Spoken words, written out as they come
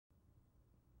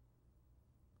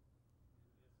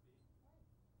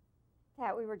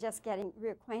Pat, we were just getting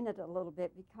reacquainted a little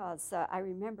bit because I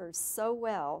remember so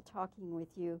well talking with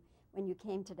you when you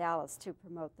came to Dallas to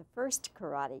promote the first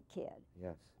Karate Kid.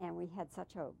 Yes. And we had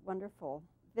such a wonderful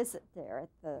visit there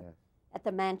Yes. at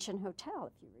the Mansion Hotel,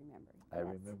 if you remember. I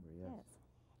remember, yes.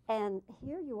 And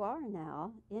here you are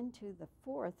now into the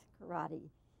fourth Karate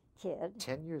Kid.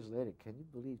 10 years later, can you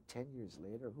believe 10 years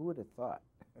later? Who would have thought?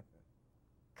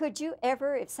 Could you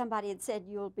ever, if somebody had said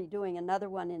you'll be doing another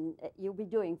one you'll be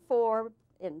doing 4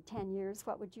 in 10 years,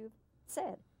 what would you have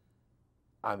said?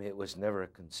 I mean, it was never a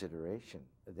consideration.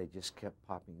 They just kept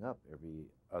popping up every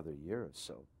other year or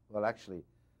so. Well, actually,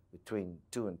 between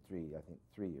 2 and 3, I think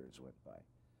 3 years went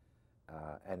by.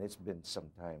 And it's been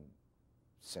some time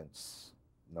since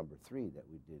number 3 that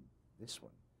we did this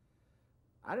one.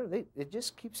 I don't know, it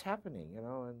just keeps happening, you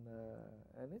know,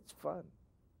 and it's fun.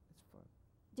 It's fun.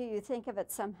 Do you think of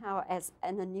it somehow as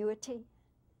an annuity?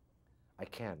 I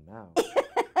can now,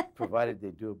 provided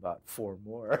they do about 4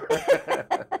 more.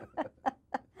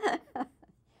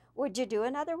 Would you do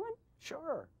another one?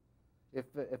 Sure.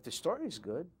 If the story's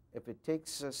good, if it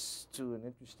takes us to an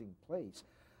interesting place.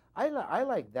 I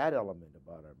like that element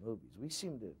about our movies. We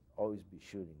seem to always be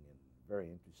shooting in very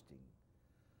interesting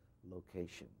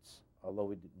locations. Although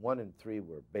we did 1 and 3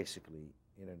 were basically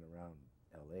in and around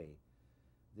L.A.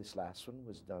 This last one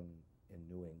was done in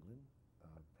New England,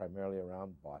 primarily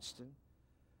around Boston.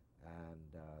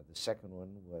 And the second one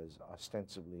was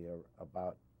ostensibly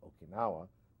about Okinawa,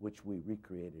 which we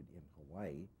recreated in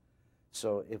Hawaii.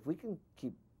 So if we can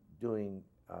keep doing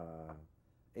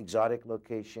exotic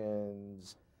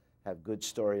locations, have good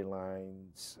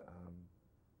storylines,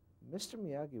 Mr.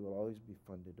 Miyagi will always be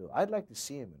fun to do. I'd like to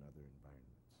see him in other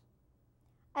environments.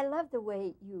 I love the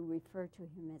way you refer to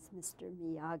him as Mr.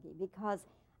 Miyagi, because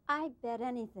I bet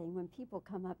anything when people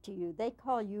come up to you, they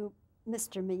call you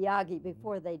Mr. Miyagi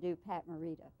before they do Pat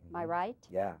Morita. Am I right?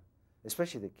 Yeah,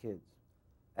 especially the kids.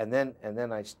 And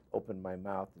then I open my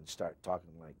mouth and start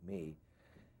talking like me,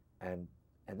 and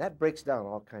that breaks down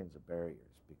all kinds of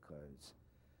barriers, because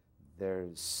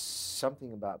there's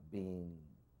something about being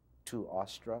too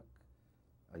awestruck,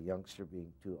 a youngster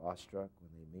being too awestruck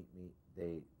when they meet me.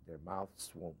 Their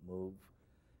mouths won't move,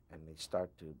 and they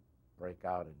start to break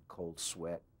out in cold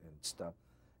sweat and stuff.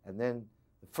 And then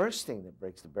the first thing that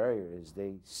breaks the barrier is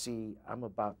they see I'm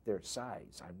about their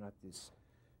size. I'm not this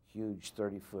huge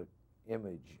 30-foot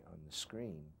image on the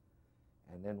screen.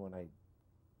 And then when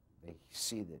they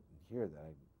see that and hear that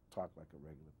I talk like a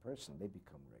regular person, they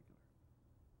become regular.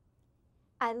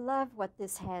 I love what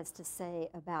this has to say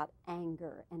about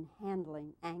anger and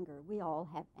handling anger. We all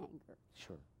have anger.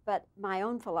 Sure. But my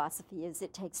own philosophy is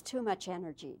it takes too much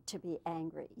energy to be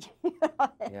angry.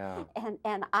 Yeah.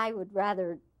 And I would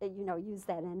rather, use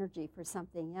that energy for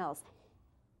something else.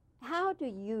 How do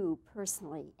you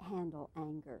personally handle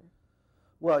anger?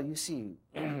 Well, you see,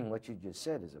 what you just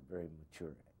said is a very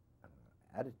mature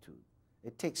attitude.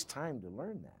 It takes time to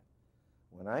learn that.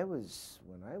 When I was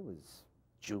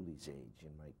Julie's age,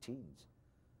 in my teens,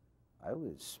 I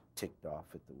was ticked off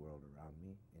at the world around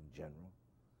me in general.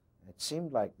 It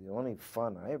seemed like the only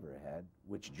fun I ever had,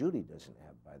 which Julie doesn't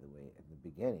have, by the way, in the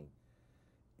beginning,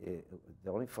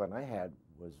 the only fun I had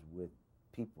was with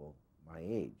people my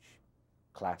age,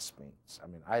 classmates. I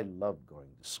mean, I loved going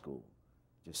to school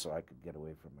just so I could get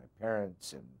away from my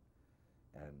parents and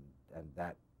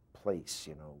that place,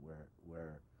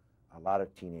 where a lot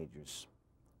of teenagers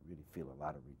really feel a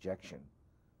lot of rejection.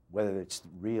 Whether it's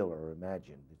real or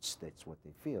imagined, that's what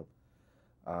they feel.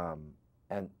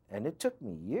 And it took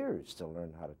me years to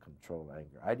learn how to control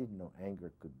anger. I didn't know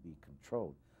anger could be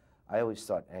controlled. I always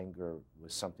thought anger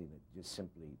was something that just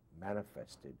simply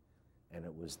manifested, and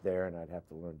it was there, and I'd have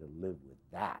to learn to live with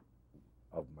that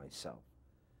of myself.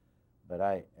 But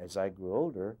as I grew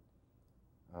older,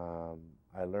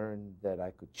 I learned that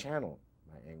I could channel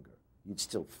my anger. You'd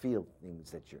still feel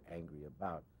things that you're angry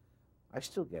about. I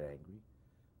still get angry,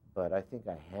 but I think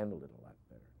I handle it a lot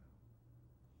better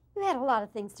now. You had a lot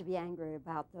of things to be angry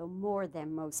about, though, more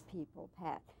than most people,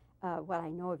 Pat. What I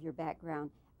know of your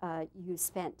background, you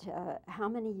spent how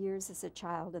many years as a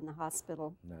child in the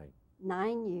hospital? 9.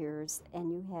 9 years,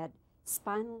 and you had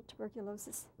spinal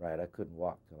tuberculosis? Right, I couldn't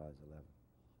walk till I was 11.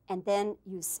 And then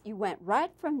you went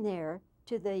right from there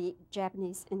to the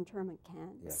Japanese internment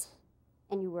camps. Yes.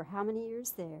 And you were how many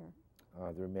years there?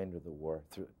 The remainder of the war,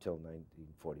 till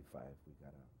 1945. We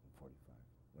got out in 45,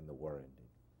 when the war ended.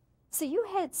 So you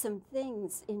had some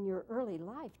things in your early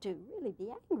life to really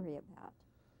be angry about.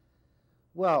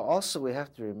 Well, also we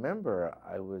have to remember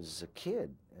I was a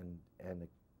kid, and a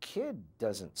kid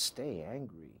doesn't stay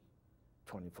angry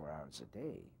 24 hours a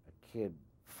day. A kid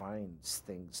finds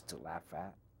things to laugh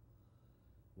at.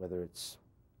 whether it's,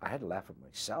 I had to laugh at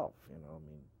myself, you know. I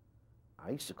mean, I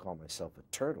used to call myself a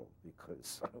turtle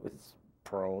because I was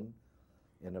prone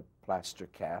in a plaster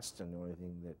cast, and the only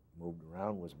thing that moved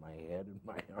around was my head and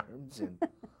my arms, and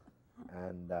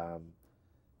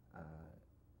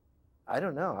I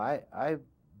don't know. I've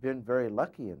been very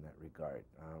lucky in that regard.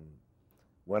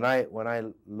 When I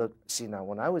look, see now,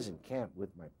 when I was in camp with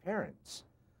my parents,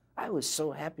 I was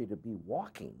so happy to be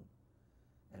walking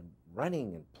and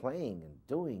running and playing and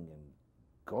doing and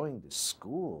going to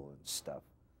school and stuff.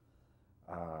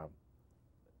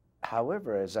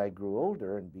 However, as I grew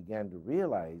older and began to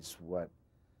realize what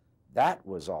that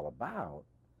was all about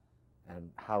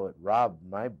and how it robbed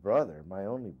my brother, my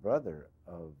only brother,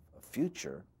 of a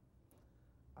future,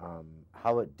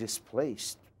 how it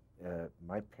displaced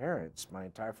my parents, my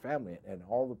entire family, and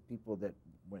all the people that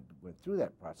went through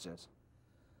that process,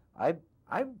 I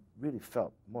really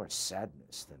felt more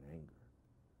sadness than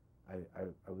anger.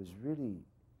 I was really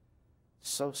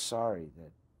so sorry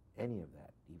that any of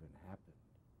that even happened.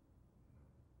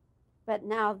 But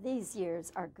now these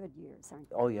years are good years, aren't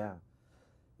they? Oh, yeah.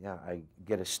 Yeah, I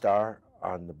get a star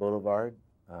on the Boulevard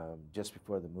just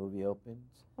before the movie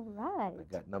opens. All right. I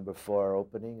got number 4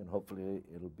 opening, and hopefully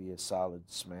it'll be a solid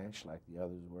smash like the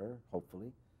others were,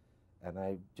 hopefully. And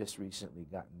I've just recently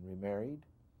gotten remarried,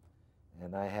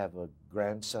 and I have a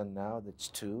grandson now that's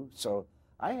 2. So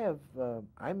I have,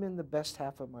 I'm in the best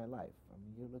half of my life. I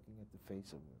mean, you're looking at the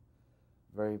face of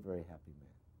a very, very happy man.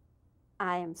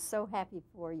 I am so happy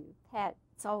for you. Pat,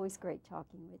 it's always great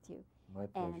talking with you. My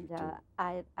pleasure, and too.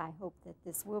 I hope that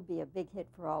this will be a big hit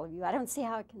for all of you. I don't see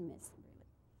how it can miss, really.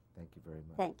 Thank you very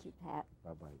much. Thank you, Pat.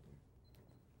 Bye-bye,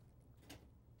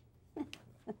 dear.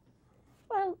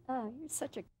 Well, you're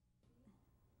such a...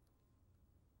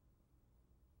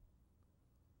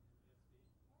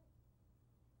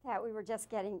 Pat, we were just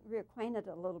getting reacquainted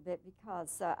a little bit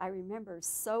because I remember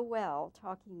so well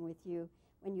talking with you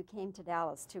when you came to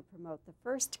Dallas to promote the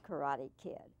first Karate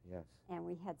Kid. Yes. And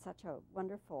we had such a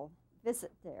wonderful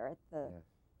visit there at the Yes.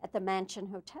 at the Mansion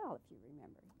Hotel, if you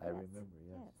remember. I remember,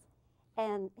 yes.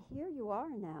 And here you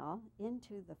are now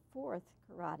into the 4th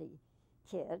Karate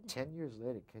Kid. 10 years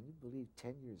later, can you believe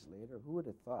 10 years later? Who would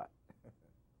have thought?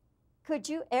 Could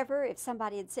you ever, if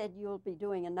somebody had said you'll be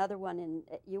doing another one and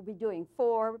you'll be doing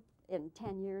 4 in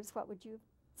 10 years, what would you have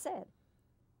said?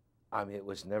 I mean, it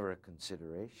was never a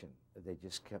consideration. They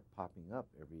just kept popping up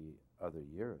every other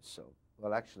year or so.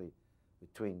 Well, actually,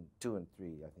 between 2 and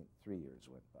 3, I think 3 years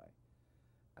went by.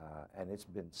 And it's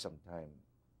been some time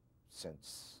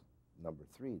since number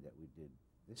 3 that we did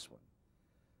this one.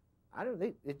 I don't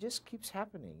think, it just keeps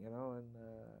happening, you know,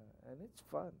 and it's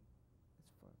fun.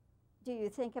 It's fun. Do you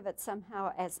think of it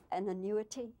somehow as an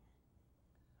annuity?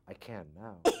 I can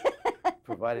now,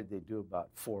 provided they do about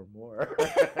 4 more.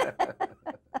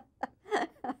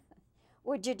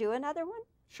 Would you do another one?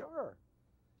 Sure.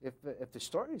 If the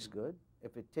story's good,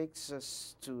 if it takes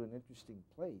us to an interesting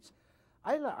place.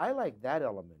 I like that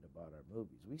element about our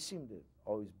movies. We seem to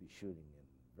always be shooting in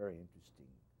very interesting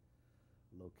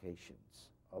locations.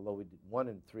 Although we did 1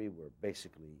 and 3 were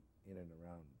basically in and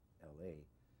around L.A.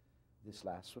 This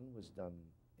last one was done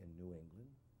in New England,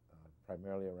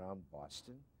 primarily around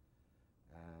Boston.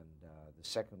 And the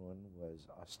second one was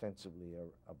ostensibly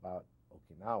about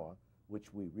Okinawa,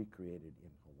 which we recreated in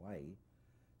Hawaii.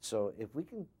 So if we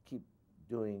can keep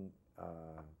doing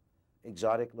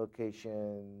exotic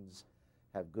locations,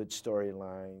 have good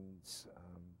storylines,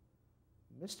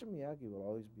 Mr. Miyagi will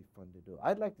always be fun to do.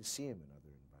 I'd like to see him in other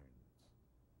environments.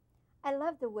 I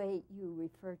love the way you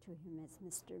refer to him as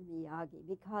Mr. Miyagi,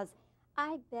 because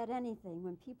I bet anything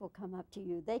when people come up to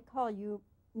you, they call you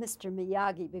Mr.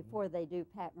 Miyagi before they do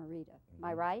Pat Morita. Am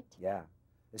I right? Yeah,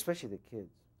 especially the kids.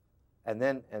 And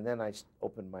then I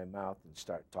open my mouth and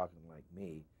start talking like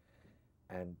me,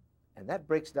 and that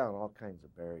breaks down all kinds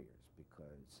of barriers,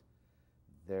 because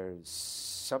there's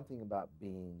something about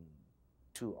being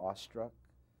too awestruck,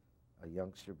 a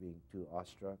youngster being too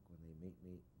awestruck when they meet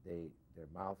me. Their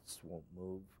mouths won't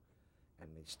move, and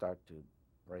they start to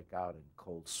break out in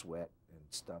cold sweat and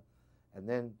stuff. And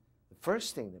then the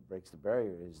first thing that breaks the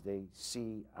barrier is they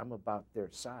see I'm about their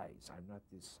size. I'm not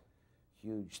this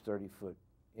huge 30-foot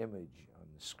image on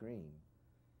the screen.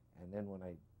 And then when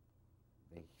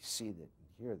they see that and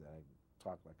hear that I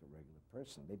talk like a regular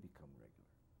person, they become regular.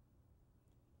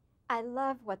 I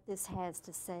love what this has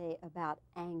to say about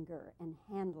anger and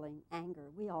handling anger.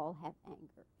 We all have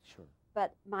anger. Sure.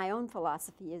 But my own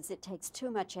philosophy is it takes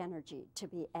too much energy to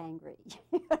be angry.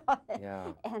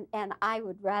 Yeah. And I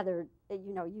would rather,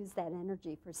 use that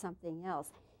energy for something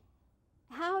else.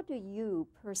 How do you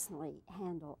personally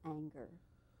handle anger?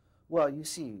 Well, you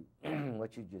see,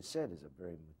 what you just said is a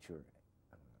very mature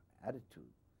attitude.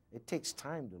 It takes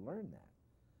time to learn that.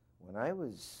 When I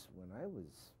was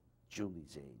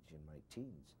Julie's age, in my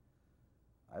teens,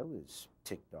 I was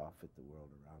ticked off at the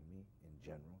world around me in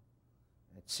general.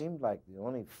 It seemed like the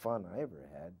only fun I ever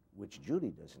had, which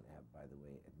Julie doesn't have, by the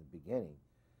way, in the beginning,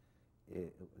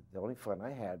 the only fun I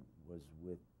had was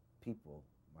with people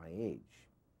my age,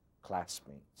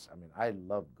 classmates. I mean, I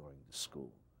loved going to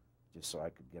school just so I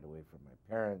could get away from my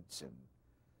parents and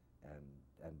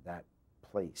that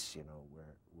place, you know,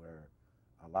 where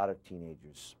a lot of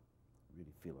teenagers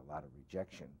really feel a lot of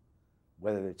rejection,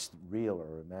 whether it's real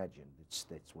or imagined. It's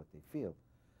what they feel.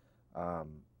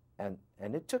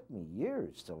 And it took me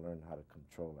years to learn how to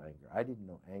control anger. I didn't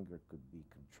know anger could be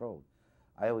controlled.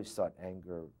 I always thought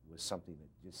anger was something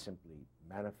that just simply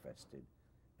manifested,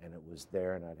 and it was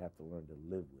there, and I'd have to learn to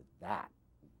live with that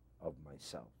of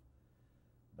myself.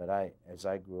 But as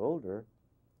I grew older,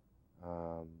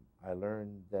 I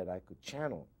learned that I could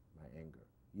channel my anger.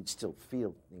 You'd still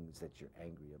feel things that you're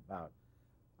angry about.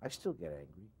 I still get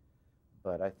angry,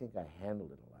 but I think I handle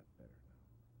it a lot better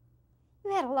now.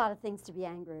 You had a lot of things to be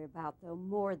angry about, though,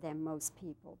 more than most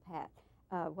people, Pat.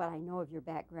 What I know of your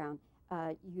background,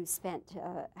 you spent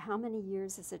how many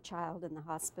years as a child in the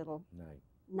hospital? 9.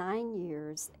 9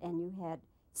 years, and you had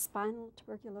spinal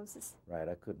tuberculosis? Right,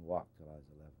 I couldn't walk till I was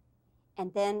 11.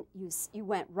 And then you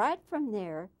went right from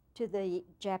there to the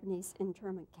Japanese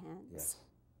internment camps. Yes.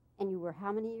 And you were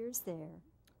how many years there?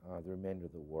 The remainder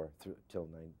of the war, till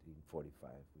 1945.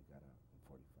 We got out in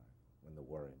 45, when the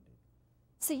war ended.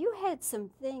 So you had some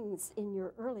things in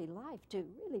your early life to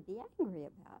really be angry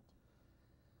about.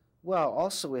 Well,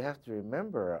 also we have to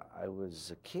remember I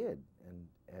was a kid,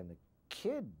 and a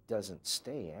kid doesn't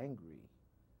stay angry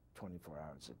 24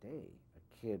 hours a day.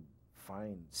 A kid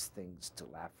finds things to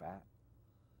laugh at,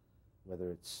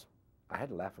 whether it's, I had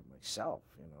to laugh at myself,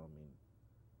 you know, I mean,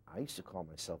 I used to call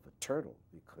myself a turtle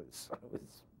because I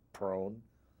was prone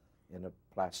in a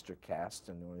plaster cast,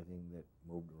 and the only thing that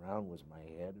moved around was my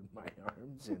head and my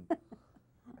arms, and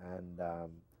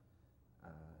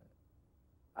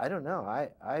I don't know.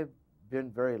 I've been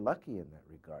very lucky in that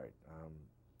regard.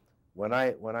 When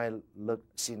I look,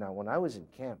 see now, when I was in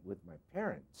camp with my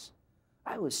parents,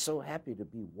 I was so happy to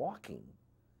be walking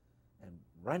and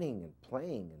running and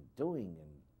playing and doing and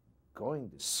going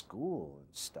to school and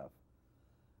stuff.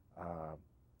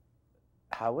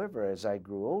 However, as I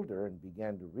grew older and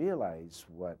began to realize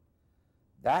what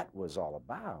that was all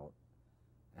about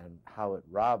and how it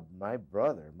robbed my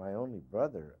brother, my only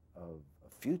brother, of a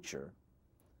future,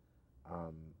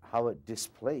 how it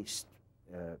displaced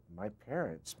my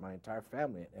parents, my entire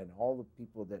family, and all the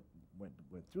people that went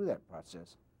through that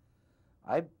process,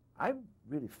 I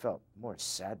really felt more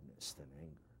sadness than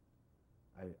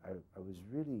anger. I was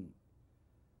really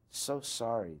so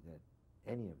sorry that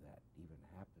any of that even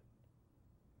happened.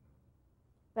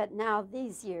 But now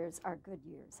these years are good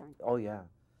years, aren't they? Oh, yeah.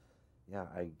 Yeah,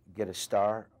 I get a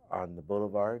star on the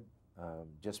Boulevard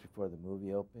just before the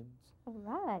movie opens. All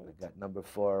right. I got number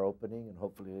 4 opening, and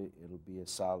hopefully it'll be a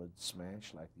solid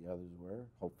smash like the others were,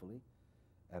 hopefully.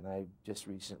 And I've just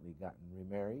recently gotten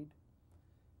remarried,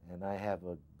 and I have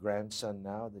a grandson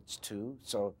now that's 2.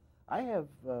 So I have,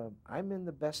 I'm in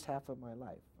the best half of my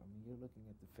life. I mean, you're looking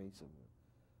at the face of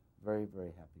a very,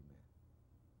 very happy man.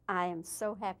 I am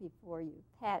so happy for you.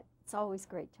 Pat, it's always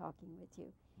great talking with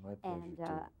you. My pleasure, And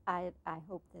too. I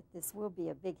hope that this will be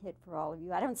a big hit for all of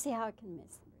you. I don't see how I can miss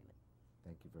it, really.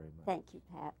 Thank you very much. Thank you,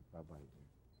 Pat. Bye-bye.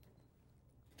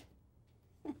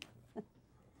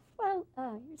 Well,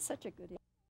 you're such a good